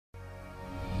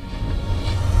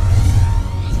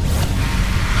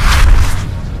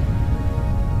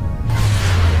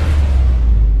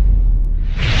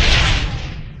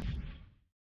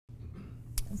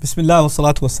Bismillah wa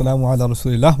salatu wa salamu ala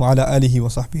rasulillah wa ala alihi wa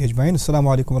sahbihi ajma'in.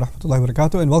 Assalamu alaikum wa rahmatullahi wa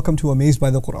barakatuh, and welcome to Amazed by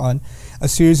the Quran, a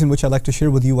series in which I like to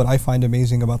share with you what I find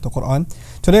amazing about the Quran.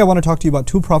 Today I want to talk to you about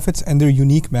two prophets and their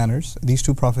unique manners. These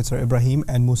two prophets are Ibrahim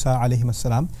and Musa alayhim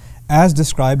as-salam, as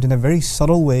described in a very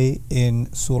subtle way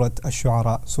in Surah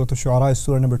Ash-Shu'ara. Surah Ash-Shu'ara is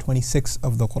surah number 26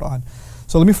 of the Quran.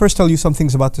 So let me first tell you some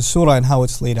things about the surah and how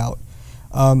it's laid out.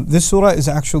 This surah is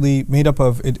actually made up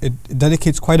of, it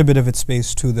dedicates quite a bit of its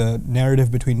space to the narrative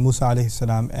between Musa alayhi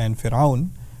salam and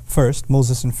Fir'aun first,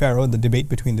 Moses and Pharaoh, the debate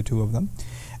between the two of them.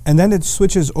 And then it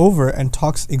switches over and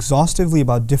talks exhaustively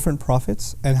about different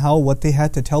prophets and how what they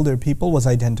had to tell their people was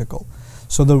identical.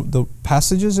 So the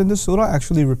passages in the surah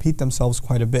actually repeat themselves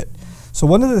quite a bit. So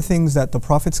one of the things that the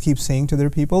prophets keep saying to their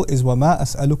people is وَمَا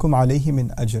أَسْأَلُكُمْ عَلَيْهِ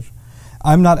مِنْ أَجْرٍ.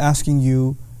 I'm not asking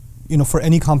you, for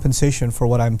any compensation for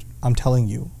what I'm telling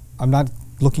you. I'm not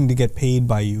looking to get paid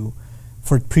by you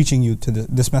for preaching you to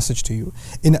this message to you.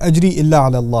 In ajri illa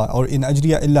ala Allah, or in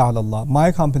ajriya illa ala Allah.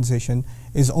 My compensation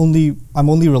is I'm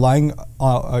only relying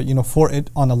for it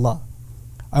on Allah.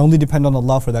 I only depend on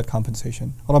Allah for that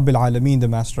compensation. Rabbil Alameen, the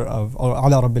master of, or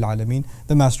ala Rabbil Alameen,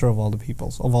 the master of all the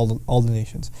peoples, of all the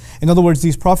nations. In other words,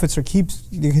 these prophets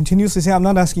they continuously say, I'm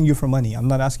not asking you for money. I'm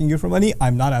not asking you for money.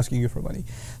 I'm not asking you for money.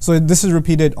 So this is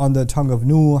repeated on the tongue of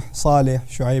Nuh, Salih,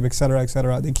 Shu'aib, etc.,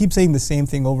 etc. They keep saying the same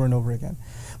thing over and over again.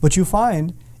 But you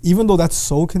find, even though that's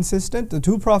so consistent, the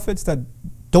two prophets that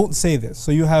don't say this.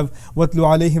 So you have وَاتْلُ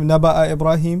عَلَيْهِمْ نَبَأَ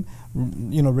Ibrahim,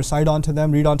 recite onto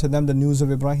them, read onto them the news of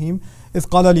Ibrahim. إِذْ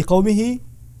قَالَ لِقَوْمِهِ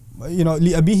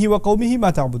لِأَبِيهِ وَقَوْمِهِ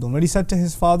مَا تَعْبُدُونَ. When he said to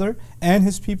his father and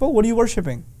his people, what are you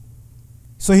worshipping?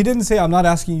 So he didn't say, I'm not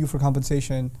asking you for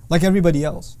compensation like everybody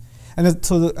else. And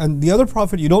the other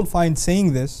prophet you don't find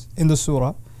saying this in the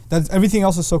surah, that everything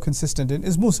else is so consistent in,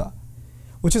 is Musa.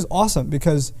 Which is awesome,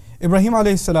 because Ibrahim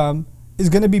alayhi salam is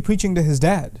going to be preaching to his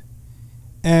dad.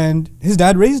 And his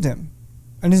dad raised him.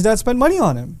 And his dad spent money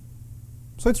on him.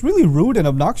 So it's really rude and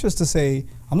obnoxious to say,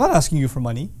 I'm not asking you for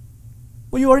money.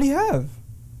 Well, you already have.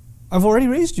 I've already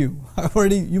raised you.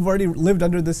 You've already lived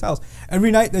under this house. Every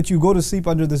night that you go to sleep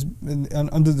under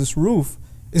this roof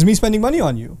is me spending money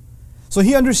on you. So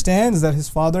he understands that his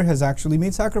father has actually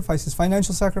made sacrifices,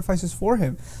 financial sacrifices for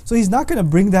him. So he's not going to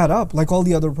bring that up like all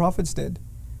the other prophets did.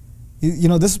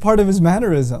 This is part of his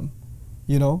mannerism.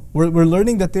 We're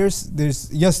learning that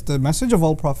there's yes, the message of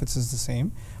all prophets is the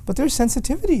same, but there's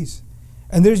sensitivities.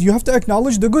 And you have to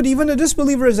acknowledge the good. Even a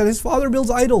disbeliever is that his father builds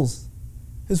idols.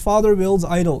 His father builds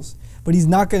idols. But he's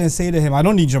not going to say to him, I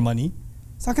don't need your money.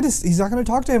 He's not going to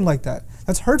talk to him like that.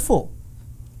 That's hurtful.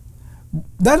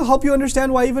 That'll help you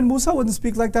understand why even Musa wouldn't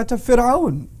speak like that to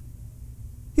Fir'aun.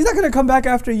 He's not going to come back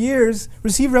after years,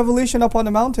 receive revelation up on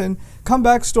a mountain, come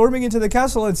back storming into the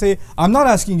castle and say, I'm not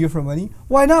asking you for money.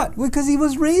 Why not? Because he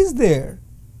was raised there.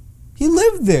 He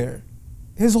lived there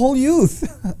his whole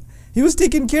youth. He was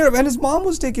taken care of, and his mom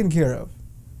was taken care of.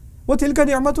 وَتِلْكَ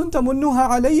نِعْمَةٌ تَمُنُّهَا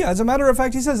عَلَيَّ. As a matter of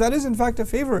fact, he says, that is in fact a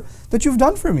favor that you've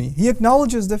done for me. He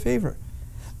acknowledges the favor.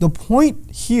 The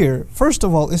point here, first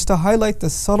of all, is to highlight the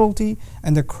subtlety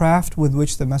and the craft with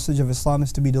which the message of Islam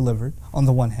is to be delivered, on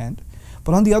the one hand.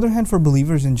 But on the other hand, for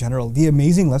believers in general, the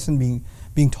amazing lesson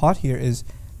being taught here is,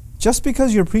 just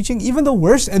because you're preaching even the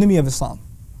worst enemy of Islam.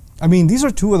 I mean, these are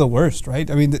two of the worst,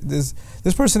 right? I mean, this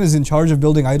person is in charge of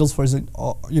building idols for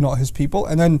his people.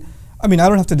 And then, I mean, I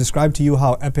don't have to describe to you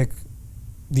how epic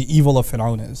the evil of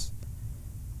Fir'aun is.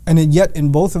 And yet,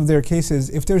 in both of their cases,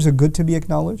 if there's a good to be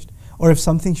acknowledged, or if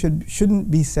something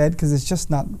shouldn't be said because it's just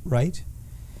not right,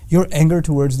 your anger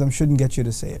towards them shouldn't get you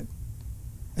to say it.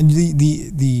 And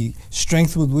the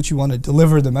strength with which you want to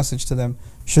deliver the message to them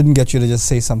shouldn't get you to just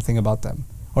say something about them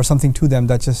or something to them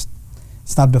that it's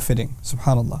not befitting.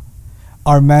 Subhanallah.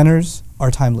 Our manners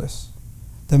are timeless.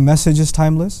 The message is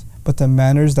timeless, but the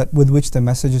manners with which the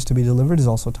message is to be delivered is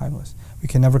also timeless. We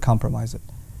can never compromise it.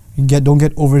 Don't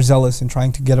get overzealous in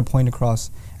trying to get a point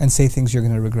across and say things you're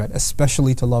going to regret,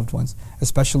 especially to loved ones,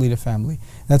 especially to family.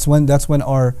 That's when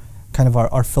our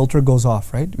filter goes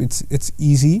off, right? It's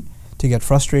easy to get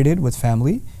frustrated with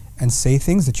family and say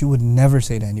things that you would never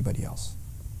say to anybody else.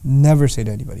 Never say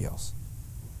to anybody else.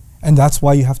 And that's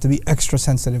why you have to be extra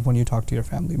sensitive when you talk to your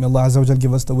family. May Allah Azza wa Jal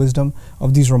give us the wisdom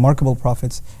of these remarkable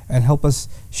prophets and help us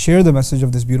share the message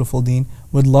of this beautiful deen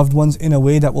with loved ones in a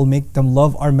way that will make them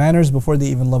love our manners before they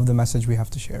even love the message we have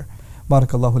to share.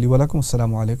 Barakallahu li wa lakum.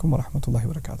 Assalamu alaikum wa rahmatullahi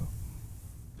wa barakatuh.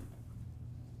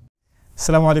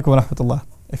 Assalamu alaikum wa rahmatullah.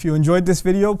 If you enjoyed this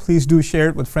video, please do share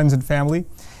it with friends and family.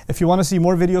 If you want to see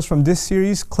more videos from this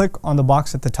series, click on the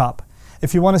box at the top.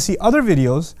 If you want to see other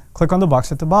videos, click on the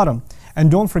box at the bottom. And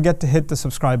don't forget to hit the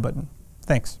subscribe button.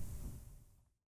 Thanks.